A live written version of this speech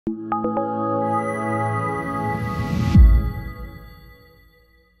The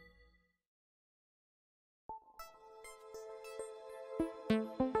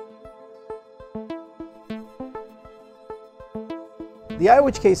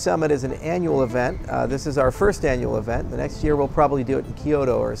IOHK Summit is an annual event. This is our first annual event. The next year we'll probably do it in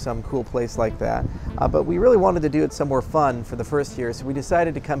Kyoto or some cool place like that. But we really wanted to do it somewhere fun for the first year, so we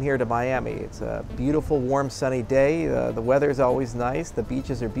decided to come here to Miami. It's a beautiful, warm, sunny day. The weather's always nice, the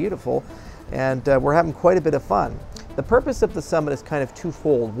beaches are beautiful, and we're having quite a bit of fun. The purpose of the summit is kind of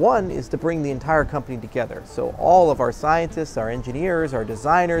twofold. One is to bring the entire company together. So all of our scientists, our engineers, our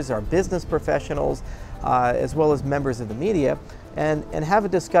designers, our business professionals, as well as members of the media, and have a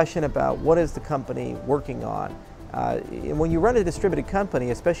discussion about what is the company working on. And when you run a distributed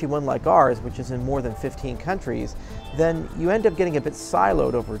company, especially one like ours, which is in more than 15 countries, then you end up getting a bit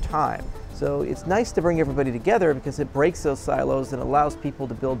siloed over time. So it's nice to bring everybody together because it breaks those silos and allows people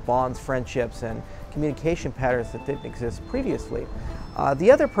to build bonds, friendships, and communication patterns that didn't exist previously.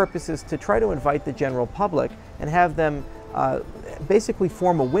 The other purpose is to try to invite the general public and have them basically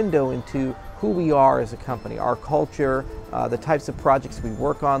form a window into who we are as a company, our culture, the types of projects we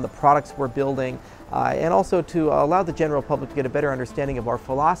work on, the products we're building, and also to allow the general public to get a better understanding of our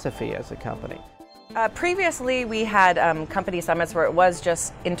philosophy as a company. Previously, we had company summits where it was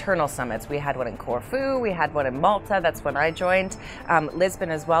just internal summits. We had one in Corfu, we had one in Malta, that's when I joined,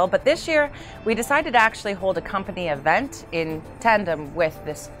 Lisbon as well. But this year, we decided to actually hold a company event in tandem with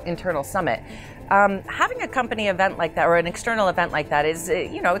this internal summit. Having a company event like that or an external event like that is,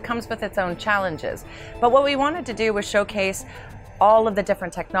 it comes with its own challenges. But what we wanted to do was showcase all of the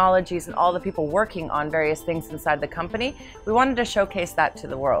different technologies and all the people working on various things inside the company. We wanted to showcase that to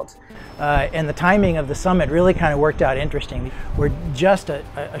the world. And the timing of the summit really kind of worked out interesting. We're just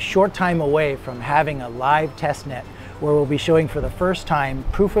a short time away from having a live test net where we'll be showing for the first time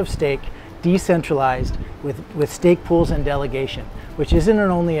proof of stake, decentralized with stake pools and delegation, which isn't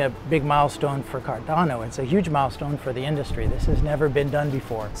only a big milestone for Cardano, it's a huge milestone for the industry. This has never been done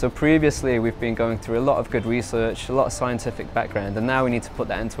before. So previously we've been going through a lot of good research, a lot of scientific background, and now we need to put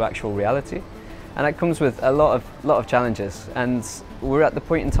that into actual reality. And that comes with a lot of challenges. And we're at the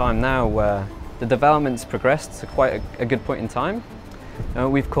point in time now where the development's progressed to quite a good point in time.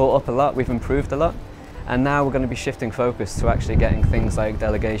 We've caught up a lot, we've improved a lot. And now we're going to be shifting focus to actually getting things like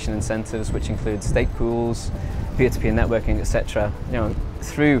delegation incentives, which include stake pools, peer-to-peer networking, etc.,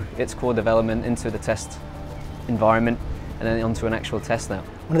 through its core development into the test environment and then onto an actual test net.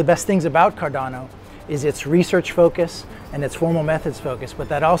 One of the best things about Cardano is its research focus and its formal methods focus, but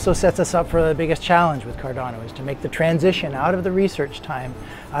that also sets us up for the biggest challenge with Cardano, is to make the transition out of the research time,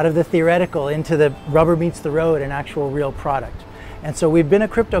 out of the theoretical, into the rubber meets the road and actual real product. And so we've been a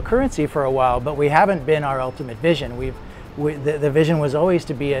cryptocurrency for a while, but we haven't been our ultimate vision. The vision was always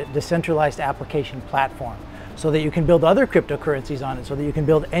to be a decentralized application platform so that you can build other cryptocurrencies on it, so that you can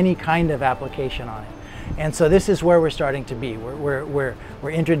build any kind of application on it. And so this is where we're starting to be. We're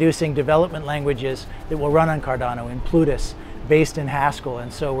introducing development languages that will run on Cardano in Plutus, based in Haskell,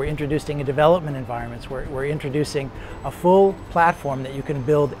 and so we're introducing development environments. We're introducing a full platform that you can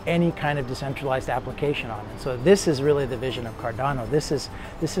build any kind of decentralized application on. And so this is really the vision of Cardano. This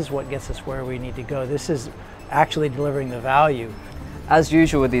is what gets us where we need to go. This is actually delivering the value. As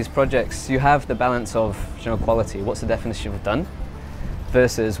usual with these projects, you have the balance of quality. What's the definition of done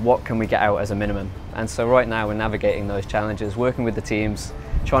versus what can we get out as a minimum? And so right now we're navigating those challenges, working with the teams,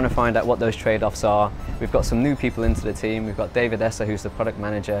 trying to find out what those trade-offs are. We've got some new people into the team. We've got David Esser, who's the product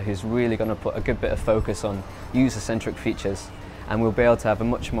manager, who's really going to put a good bit of focus on user-centric features, and we'll be able to have a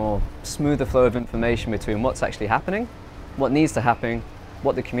much more smoother flow of information between what's actually happening, what needs to happen,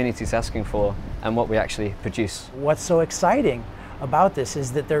 what the community is asking for, and what we actually produce. What's so exciting about this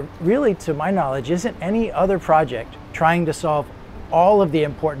is that there really, to my knowledge, isn't any other project trying to solve all of the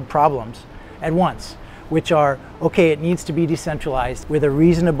important problems at once, which are, okay, it needs to be decentralized with a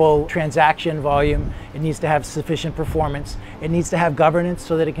reasonable transaction volume, it needs to have sufficient performance, it needs to have governance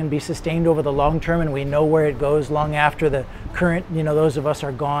so that it can be sustained over the long term and we know where it goes long after the current, those of us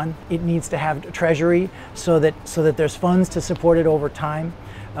are gone. It needs to have treasury so that there's funds to support it over time.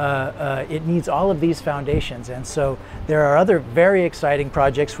 It needs all of these foundations, and so there are other very exciting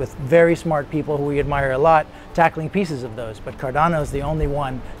projects with very smart people who we admire a lot tackling pieces of those, but Cardano is the only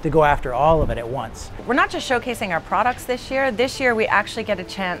one to go after all of it at once. We're not just showcasing our products this year. This year we actually get a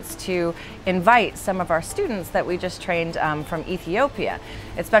chance to invite some of our students that we just trained from Ethiopia.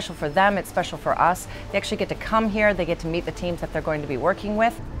 It's special for them, it's special for us. They actually get to come here, they get to meet the teams that they're going to be working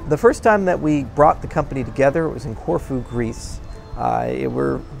with. The first time that we brought the company together, it was in Corfu, Greece.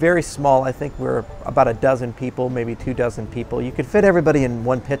 We're very small. I think we're about a dozen people, maybe 2 dozen people. You could fit everybody in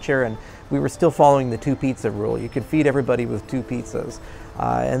one pitcher, and we were still following the 2 pizza rule. You could feed everybody with 2 pizzas.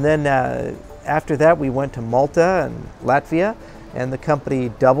 And then after that, we went to Malta and Latvia, and the company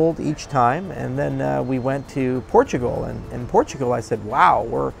doubled each time. And then we went to Portugal. And in Portugal, I said, wow,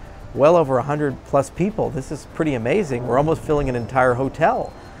 we're well over 100 plus people. This is pretty amazing. We're almost filling an entire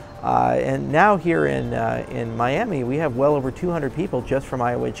hotel. And now here in Miami, we have well over 200 people just from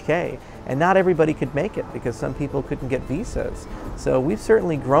IOHK. And not everybody could make it because some people couldn't get visas. So we've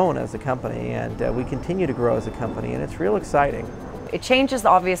certainly grown as a company, and we continue to grow as a company, and it's real exciting. It changes,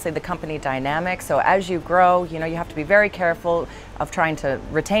 obviously, the company dynamic. So as you grow, you have to be very careful of trying to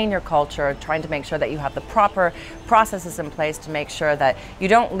retain your culture, trying to make sure that you have the proper processes in place to make sure that you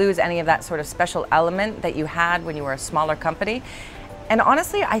don't lose any of that sort of special element that you had when you were a smaller company. And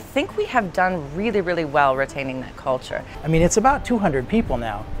honestly, I think we have done really, really well retaining that culture. I mean, it's about 200 people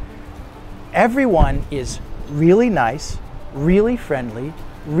now. Everyone is really nice, really friendly,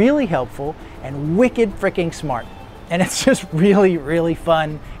 really helpful, and wicked freaking smart. And it's just really, really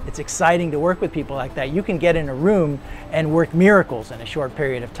fun. It's exciting to work with people like that. You can get in a room and work miracles in a short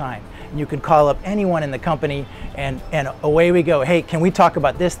period of time. And you can call up anyone in the company and away we go. Hey, can we talk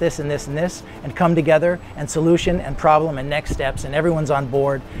about this, this, and this, and this? And come together and solution and problem and next steps, and everyone's on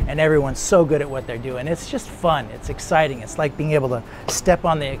board and everyone's so good at what they're doing. It's just fun, it's exciting. It's like being able to step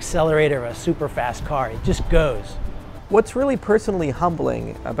on the accelerator of a super fast car. It just goes. What's really personally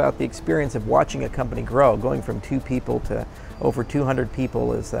humbling about the experience of watching a company grow, going from 2 people to over 200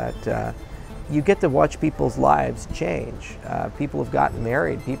 people, is that you get to watch people's lives change. People have gotten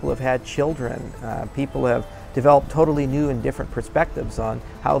married, people have had children, people have developed totally new and different perspectives on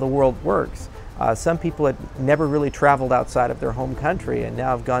how the world works. Some people had never really traveled outside of their home country and now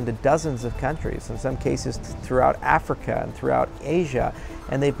have gone to dozens of countries, in some cases throughout Africa and throughout Asia,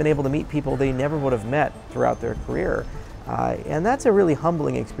 and they've been able to meet people they never would have met throughout their career. And that's a really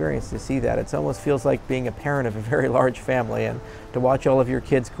humbling experience to see that. It almost feels like being a parent of a very large family, and to watch all of your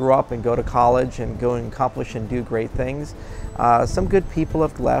kids grow up and go to college and go and accomplish and do great things. Some good people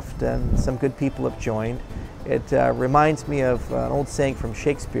have left and some good people have joined. It reminds me of an old saying from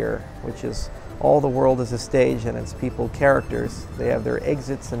Shakespeare, which is, all the world is a stage and its people characters. They have their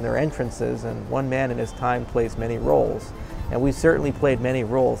exits and their entrances, and one man in his time plays many roles. And we've certainly played many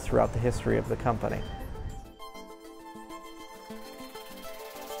roles throughout the history of the company.